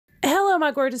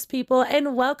my gorgeous people,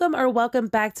 and welcome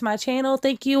back to my channel.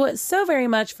 Thank you so very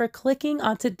much for clicking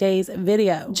on today's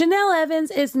video. Jenelle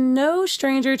Evans is no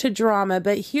stranger to drama,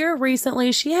 but here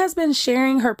recently she has been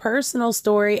sharing her personal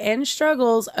story and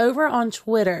struggles over on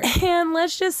Twitter. And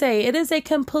let's just say it is a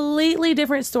completely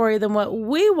different story than what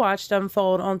we watched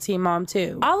unfold on Teen Mom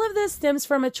 2. All of this stems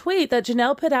from a tweet that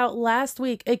Jenelle put out last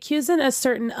week accusing a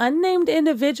certain unnamed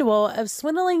individual of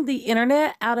swindling the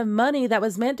internet out of money that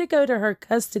was meant to go to her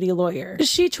custody lawyer.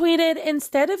 She tweeted,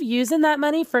 "Instead of using that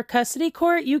money for custody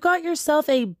court, you got yourself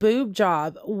a boob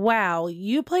job. Wow,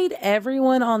 you played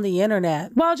everyone on the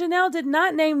internet." While Jenelle did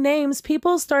not name names,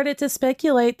 people started to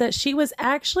speculate that she was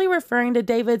actually referring to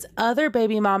David's other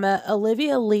baby mama,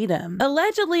 Olivia Leadham.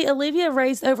 Allegedly, Olivia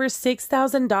raised over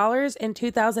 $6,000 in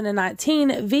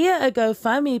 2019 via a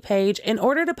GoFundMe page in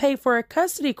order to pay for a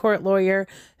custody court lawyer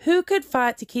who could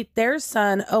fight to keep their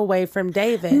son away from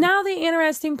David. Now, the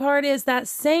interesting part is that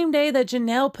same day that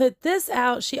Jenelle put this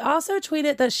out, she also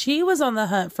tweeted that she was on the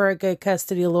hunt for a good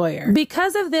custody lawyer.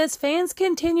 Because of this, fans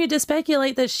continued to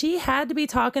speculate that she had to be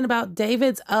talking about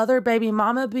David's other baby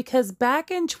mama, because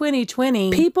back in 2020,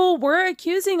 people were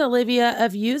accusing Olivia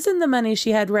of using the money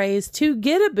she had raised to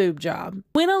get a boob job.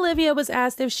 When Olivia was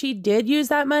asked if she did use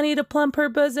that money to plump her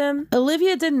bosom,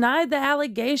 Olivia denied the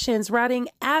allegations, writing,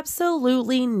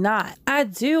 "Absolutely not. I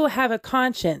do have a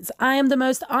conscience. I am the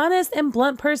most honest and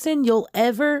blunt person you'll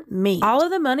ever meet. All of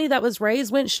the money that was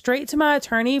raised went straight to my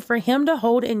attorney for him to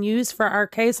hold and use for our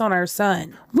case on our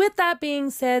son." With that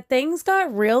being said, things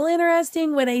got real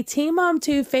interesting when a Teen Mom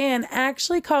 2 fan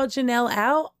actually called Jenelle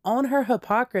out on her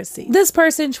hypocrisy. This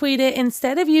person tweeted,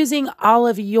 "Instead of using all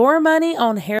of your money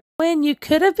on heroin, you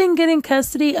could have been getting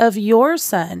custody of your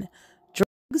son.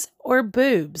 Drugs or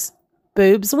boobs?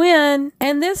 Boobs win."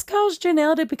 And this caused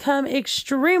Jenelle to become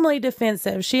extremely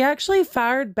defensive. She actually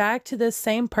fired back to this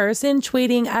same person,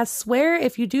 tweeting, "I swear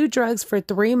if you do drugs for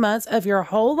 3 months of your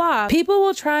whole life, people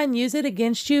will try and use it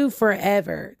against you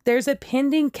forever. There's a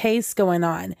pending case going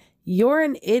on. You're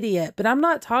an idiot, but I'm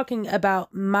not talking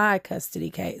about my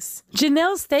custody case."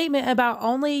 Jenelle's statement about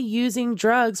only using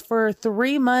drugs for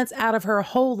 3 months out of her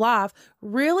whole life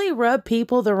really rubbed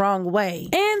people the wrong way.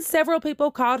 And several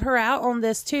people called her out on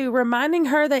this too, reminding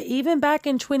her that even back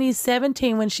in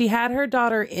 2017 when she had her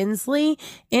daughter Inslee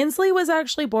was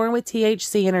actually born with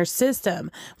THC in her system,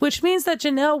 which means that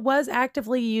Jenelle was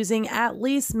actively using at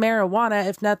least marijuana,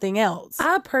 if nothing else.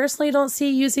 I personally don't see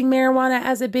using marijuana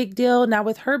as a big deal. Now,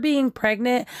 with her being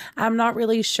pregnant, I'm not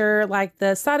really sure like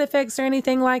the side effects or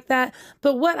anything like that,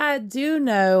 but what I do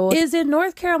know is in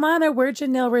North Carolina, where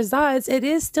Jenelle resides, it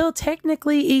is still technically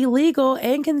illegal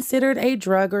and considered a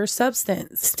drug or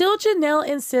substance. Still, Jenelle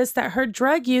insists that her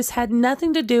drug use had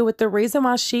nothing to do with the reason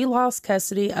why she lost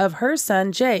custody of her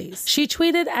son Jace. She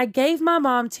tweeted, "I gave my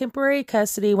mom temporary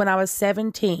custody when I was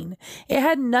 17. It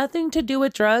had nothing to do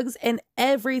with drugs and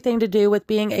everything to do with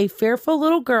being a fearful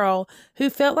little girl who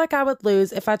felt like I would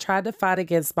lose if I tried to fight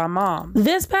against my mom."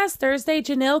 This past Thursday,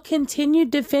 Jenelle continued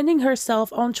defending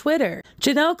herself on Twitter.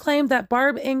 Jenelle claimed that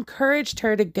Barb encouraged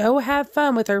her to go have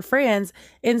fun with her friends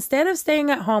instead of staying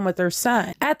at home with her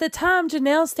son. At the time,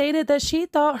 Jenelle stated that she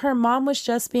thought her mom was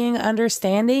just being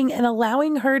understanding and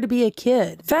allowing her to be a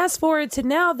kid. Fast forward to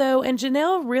now though, and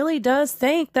Jenelle really does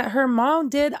think that her mom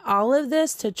did all of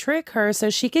this to trick her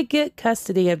so she could get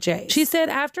custody of Jace. She said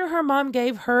after her mom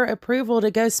gave her approval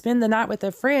to go spend the night with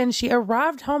a friend, she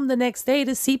arrived home the next day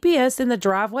to CPS in the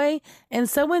driveway and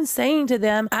someone saying to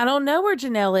them, "I don't know where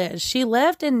Jenelle is. She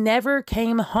left and never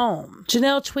came home."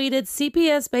 Jenelle tweeted,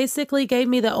 "CPS basically gave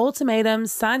me the ultimatum,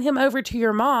 sign him over to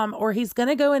your mom or he's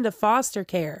gonna go into foster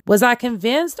care. Was I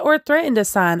convinced or threatened to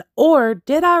sign, or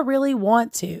did I really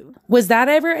want to?" Was that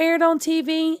ever aired on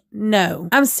TV? No.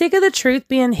 I'm sick of the truth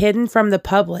being hidden from the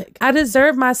public. I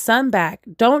deserve my son back.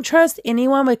 Don't trust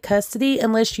anyone with custody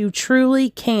unless you truly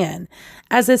can.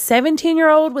 As a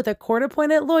 17-year-old with a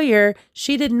court-appointed lawyer,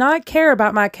 she did not care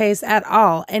about my case at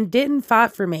all and didn't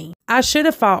fight for me. I should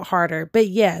have fought harder, but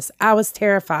yes, I was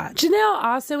terrified. Jenelle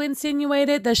also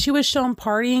insinuated that she was shown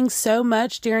partying so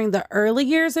much during the early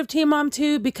years of Teen Mom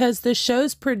 2 because the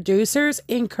show's producers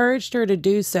encouraged her to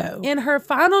do so. In her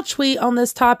final tweet on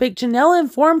this topic, Jenelle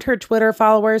informed her Twitter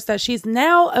followers that she's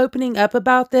now opening up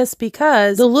about this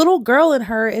because the little girl in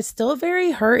her is still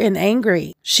very hurt and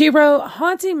angry. She wrote,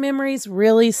 "Haunting memories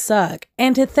really suck,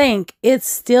 and to think it's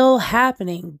still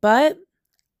happening, but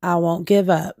I won't give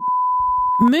up."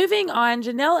 Moving on,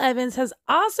 Jenelle Evans has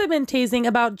also been teasing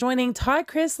about joining Todd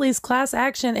Chrisley's class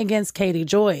action against Katie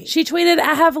Joy. She tweeted,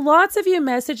 "I have lots of you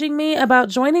messaging me about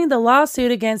joining the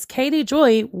lawsuit against Katie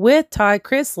Joy with Todd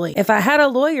Chrisley. If I had a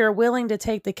lawyer willing to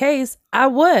take the case, I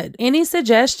would. Any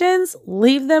suggestions?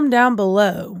 Leave them down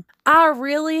below." I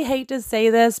really hate to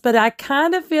say this, but I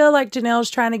kind of feel like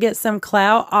Jenelle's trying to get some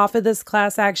clout off of this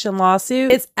class action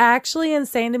lawsuit. It's actually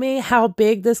insane to me how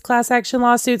big this class action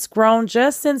lawsuit's grown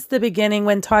just since the beginning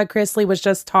when Todd Chrisley was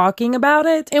just talking about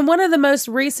it. In one of the most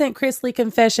recent Chrisley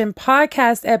Confession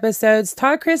podcast episodes,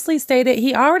 Todd Chrisley stated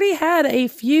he already had a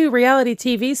few reality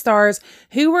TV stars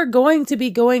who were going to be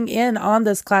going in on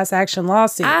this class action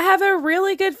lawsuit. I have a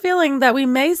really good feeling that we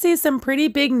may see some pretty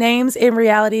big names in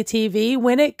reality TV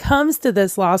when it comes to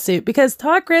this lawsuit, because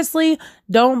Todd Chrisley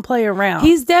don't play around.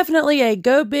 He's definitely a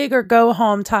go big or go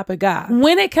home type of guy.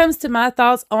 When it comes to my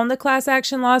thoughts on the class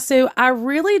action lawsuit, I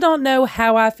really don't know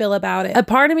how I feel about it. A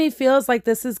part of me feels like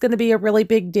this is going to be a really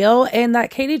big deal and that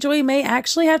Katie Joy may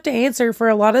actually have to answer for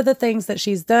a lot of the things that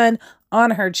she's done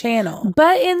on her channel.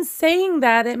 But in saying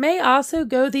that, it may also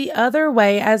go the other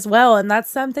way as well, and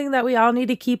that's something that we all need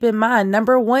to keep in mind.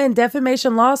 Number one,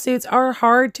 defamation lawsuits are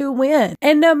hard to win.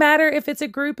 And no matter if it's a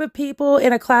group of people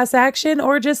in a class action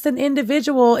or just an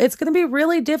individual, it's going to be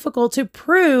really difficult to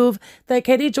prove that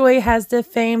Katie Joy has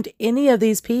defamed any of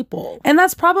these people. And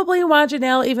that's probably why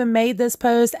Jenelle even made this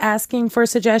post asking for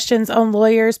suggestions on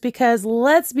lawyers, because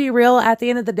let's be real, at the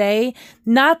end of the day,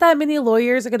 not that many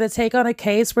lawyers are going to take on a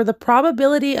case where the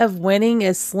probability of winning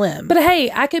is slim. But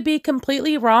hey, I could be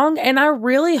completely wrong, and I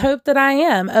really hope that I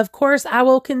am. Of course, I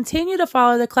will continue to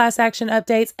follow the class action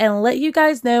updates and let you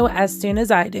guys know as soon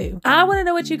as I do. I want to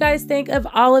know what you guys think of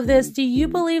all of this. Do you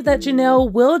believe that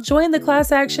Jenelle will join the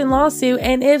class action lawsuit?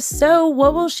 And if so,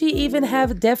 what will she even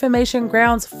have defamation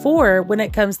grounds for when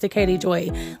it comes to Katie Joy?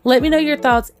 Let me know your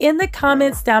thoughts in the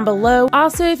comments down below.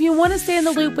 Also, if you want to stay in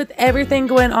the loop with everything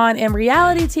going on in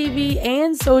reality TV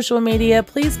and social media,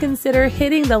 please consider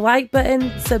hitting the like button,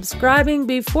 subscribing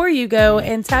before you go,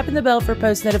 and tapping the bell for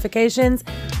post notifications.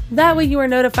 That way you are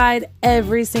notified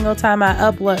every single time I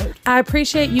upload. I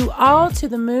appreciate you all to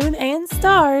the moon and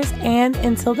stars, and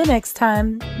until the next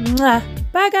time, mwah.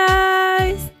 Bye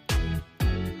guys!